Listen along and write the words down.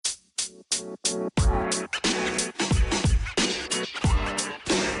Now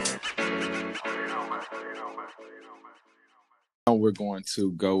we're going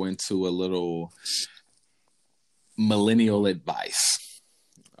to go into a little millennial advice.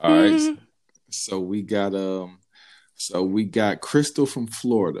 All right. Mm-hmm. So we got Crystal from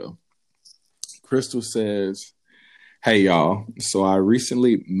Florida. Crystal says, "Hey y'all. So I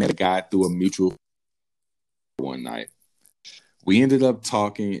recently met a guy through a mutual one night. We ended up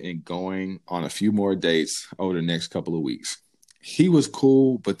talking and going on a few more dates over the next couple of weeks. He was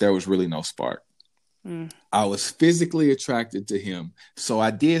cool, but there was really no spark. I was physically attracted to him, so I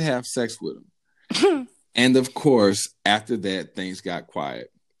did have sex with him. And of course, after that, things got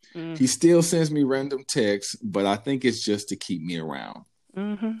quiet. He still sends me random texts, but I think it's just to keep me around.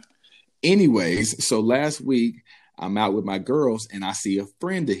 Anyways, so last week, I'm out with my girls and I see a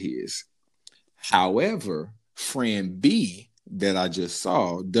friend of his. However, friend B that I just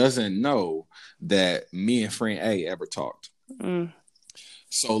saw doesn't know that me and friend A ever talked.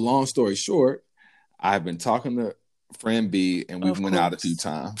 So long story short, I've been talking to friend B and we went out a few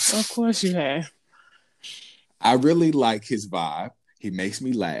times. Of course you have. I really like his vibe. He makes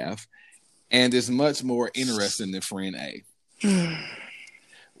me laugh and is much more interesting than friend A.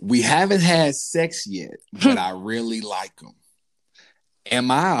 We haven't had sex yet, but I really like him.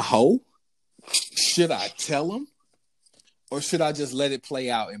 Am I a hoe? Should I tell him? Or should I just let it play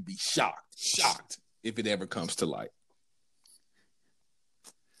out and be shocked if it ever comes to light?"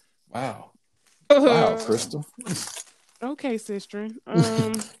 Wow. Wow, Crystal. Okay, sister.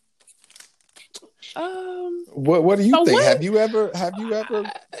 What do you think? What? Have you ever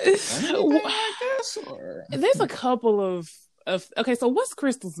like this, or? There's a couple of okay, so what's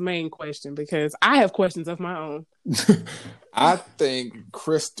Crystal's main question? Because I have questions of my own. I think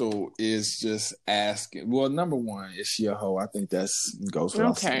Crystal is just asking. Well, number one, is she a hoe? I think that goes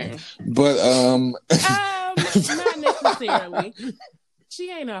without saying. But not necessarily.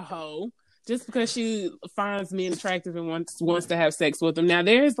 She ain't a hoe just because she finds men attractive and wants to have sex with them. Now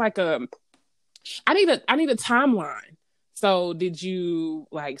there's like I need a timeline. So did you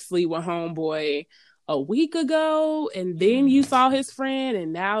like sleep with homeboy a week ago and then you saw his friend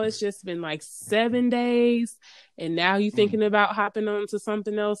and now it's just been like 7 days and now you thinking about hopping on to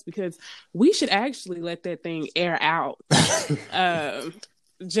something else? Because we should actually let that thing air out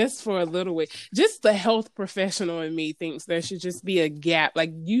just for a little way. Just the health professional in me thinks there should just be a gap.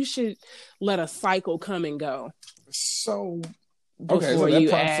 Like you should let a cycle come and go. So okay, so that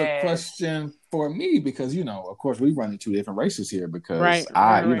prompts a question for me because, of course, we run in two different races here because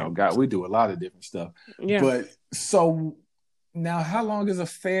we do a lot of different stuff. Yeah. But so now how long is a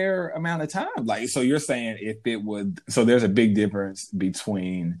fair amount of time? Like, so you're saying so there's a big difference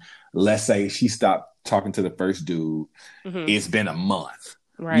between, let's say she stopped talking to the first dude. It's been a month.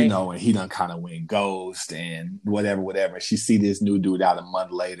 Right. And he done kind of went ghost and whatever. She see this new dude out a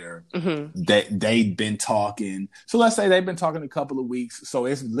month later. They've been talking. So let's say they've been talking a couple of weeks. So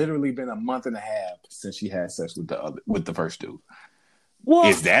it's literally been a month and a half since she had sex with the first dude. Well,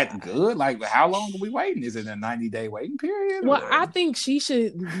 is that good? Like, how long are we waiting? Is it a 90-day waiting period? Well, I think she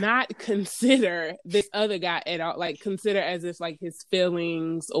should not consider this other guy at all. Like, consider as if like his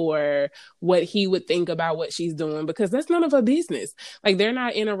feelings or what he would think about what she's doing, because that's none of her business. Like, they're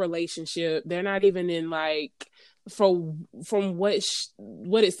not in a relationship. They're not even in like, from what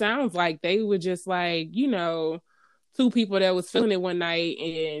it sounds like, they were just like, two people that was feeling it one night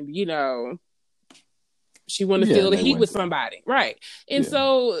and, she wanted to feel the heat with somebody. Right. And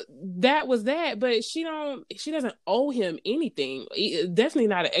so that was that, but she doesn't owe him anything. Definitely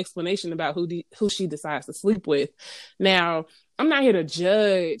not an explanation about who she decides to sleep with. Now, I'm not here to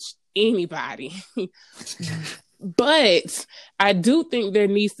judge anybody, but I do think there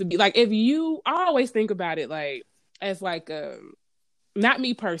needs to be, like, I always think about it like, as like, not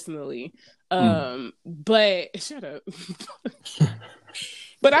me personally, but shut up.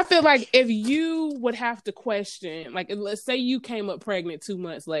 But I feel like if you would have to question, like, let's say you came up pregnant 2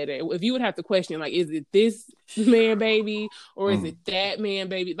 months later, if you would have to question, like, is it this man baby or is it that man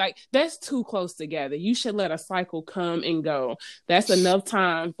baby? Like, that's too close together. You should let a cycle come and go. That's enough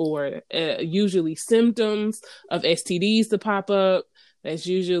time for usually symptoms of STDs to pop up. That's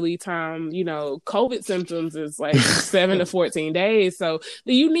usually time, COVID symptoms is like 7 to 14 days. So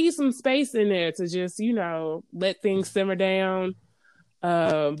you need some space in there to just, let things simmer down.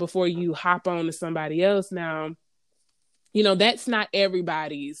 Before you hop on to somebody else. Now, that's not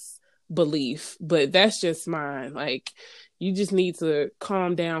everybody's belief, but that's just mine. Like, you just need to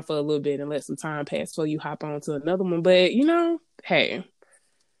calm down for a little bit and let some time pass before you hop on to another one. But, hey,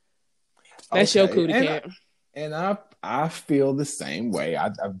 that's your cootie cat. And I feel the same way. I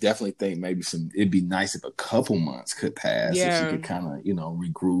definitely think maybe it'd be nice if a couple months could pass, if she could kind of,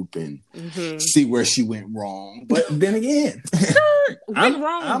 regroup and see where she went wrong. But then again,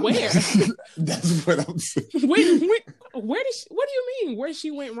 where? That's what I'm saying. What do you mean? Where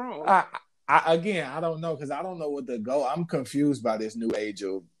she went wrong? I don't know, because I don't know what the goal. I'm confused by this new age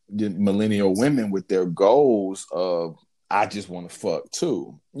of millennial women with their goals of, I just want to fuck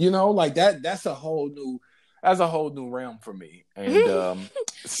too. Like that's a whole new realm for me. And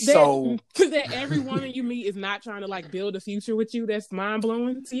so that every woman you meet is not trying to like build a future with you. That's mind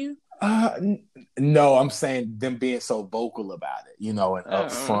blowing to you. No, I'm saying them being so vocal about it, and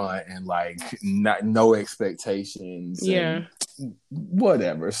upfront, and like no expectations. Yeah.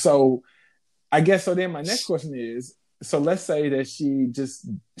 Whatever. So I guess so. Then my next question is, so let's say that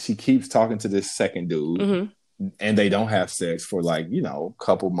she keeps talking to this second dude, and they don't have sex for like,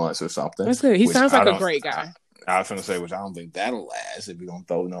 couple months or something. That's good. He sounds like a great guy. I was going to say, which I don't think that'll last if you don't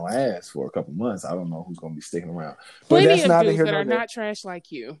throw no ass for a couple months. I don't know who's going to be sticking around. But plenty of dudes that are not trash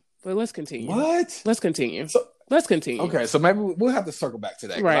like you. But let's continue. What? Let's continue. Let's continue. Okay, so maybe we'll have to circle back to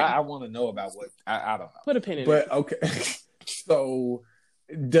that. Right. I want to know about what I don't know. Put a pin in it. But okay, so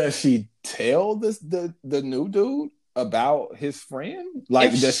does she tell the new dude about his friend?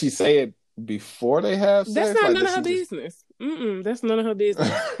 Like, does she say it before they have sex? That's not none of her business. That's none of her business.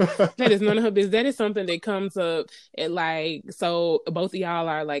 That is none of her business. That is something that comes up at like, so both of y'all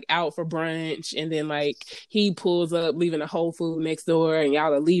are like out for brunch, and then like he pulls up leaving a Whole Food next door, and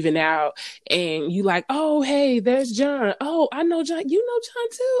y'all are leaving out, and you like, oh hey, there's John. Oh, I know John. You know John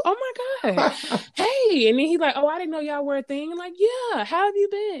too. Oh my god. Hey, and then he's like, oh, I didn't know y'all were a thing. I'm like, yeah. How have you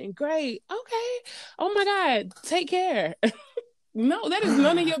been? Great. Okay. Oh my god. Take care. No, that is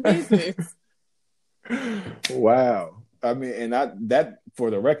none of your business. Wow. I mean, and that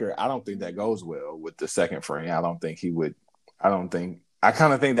for the record, I don't think that goes well with the second friend. I don't think he would. I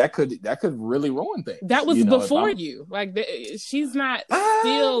kind of think that could really ruin things. That was before you. Like she's not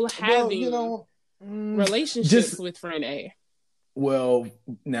still having relationships with friend A. Well,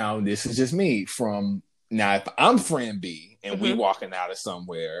 now this is just me. Now, if I'm friend B and we walking out of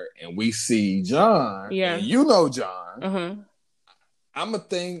somewhere and we see John, and you know John, I'm gonna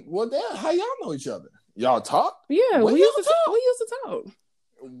think, well, damn, how y'all know each other? Y'all talk? Yeah, we used to talk.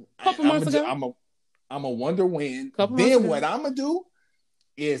 A couple months ago. I'm gonna wonder when. Then what I'm gonna do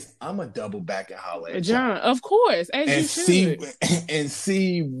is I'm gonna double back and holler at John. Of course, as you should.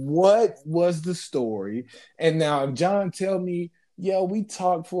 see what was the story. And now if John tell me, yeah, we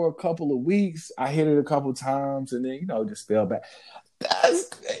talked for a couple of weeks, I hit it a couple times, and then just fell back.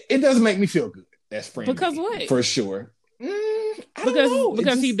 It doesn't make me feel good. That's friend. Because what? For sure.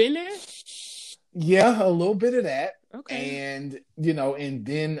 Because he been there. Yeah, a little bit of that. Okay. And, and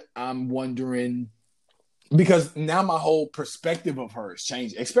then I'm wondering, because now my whole perspective of her is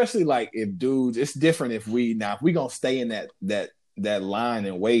changing, especially like if dudes, it's different if we going to stay in that line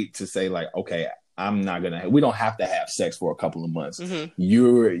and wait to say like, okay, we don't have to have sex for a couple of months.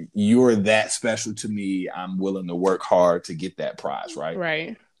 You're that special to me. I'm willing to work hard to get that prize. Right.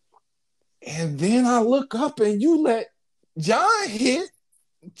 Right. And then I look up and you let John hit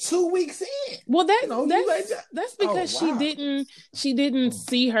 2 weeks in. Well, that's because she didn't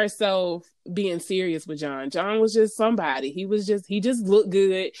see herself being serious with John. John was just somebody. He just looked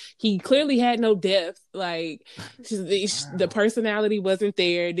good. He clearly had no depth. Like the personality wasn't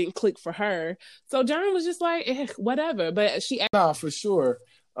there. It didn't click for her. So John was just like, whatever. But for sure.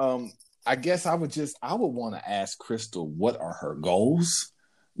 I guess I would want to ask Crystal, what are her goals?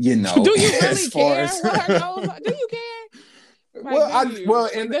 Do you really care what her goals are? Do you care? Like,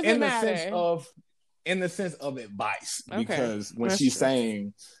 in the sense of advice, because when she's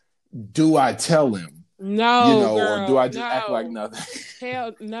saying, "Do I tell him?" No, girl, or do I just act like nothing?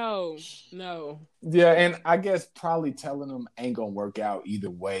 Hell, no. Yeah, and I guess probably telling them ain't gonna work out either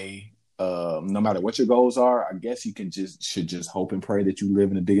way. No matter what your goals are, I guess you should just hope and pray that you live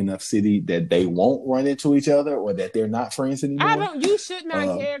in a big enough city that they won't run into each other or that they're not friends anymore. You should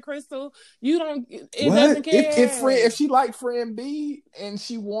not care, Crystal. You don't. It doesn't care. If she like friend B and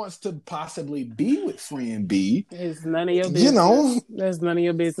she wants to possibly be with friend B, it's none of your business. That's none of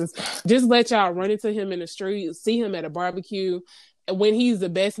your business. Just let y'all run into him in the street, see him at a barbecue. When he's the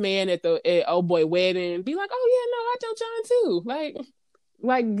best man at old boy wedding, be like, oh yeah, no, I know John too.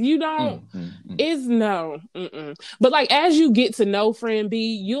 Like you don't, it's no. But like as you get to know friend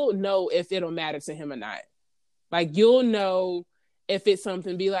B, you'll know if it'll matter to him or not. Like you'll know if it's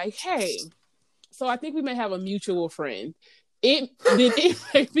something. Be like, hey, so I think we may have a mutual friend. It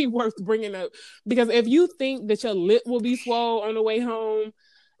may be worth bringing up, because if you think that your lip will be swole on the way home,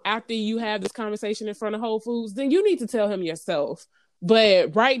 after you have this conversation in front of Whole Foods, then you need to tell him yourself.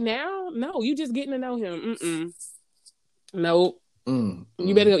 But right now, no, you just getting to know him. Nope.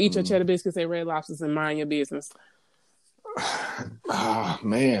 You better go eat your cheddar biscuits and Red Lobsters and mind your business.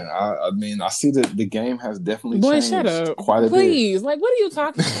 Man, I mean, I see that the game has definitely changed shut up. quite a Please. Like, what are you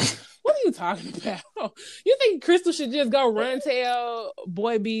talking about? What are you talking about? You think Crystal should just go run tell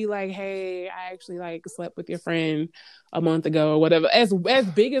Boy B like, hey, I actually like slept with your friend a month ago or whatever. As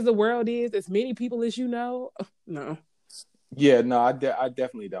big as the world is, as many people as you know, no. Yeah, no, I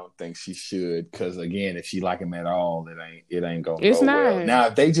definitely don't think she should, because again, if she like him at all, it ain't gonna go well. Now,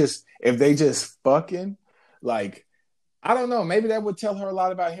 if they just fucking, like, I don't know, maybe that would tell her a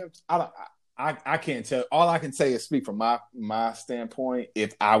lot about him. I can't tell. All I can say is speak from my standpoint.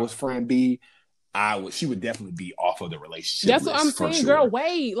 If I was friend B, she would definitely be off of the relationship. That's what I'm saying, sure. Girl,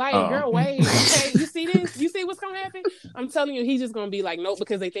 wait. Like, girl, wait. Okay, you see this? You see what's gonna happen? I'm telling you, he's just gonna be like, nope,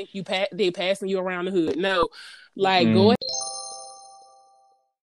 because they think they passing you around the hood. No, like, go ahead.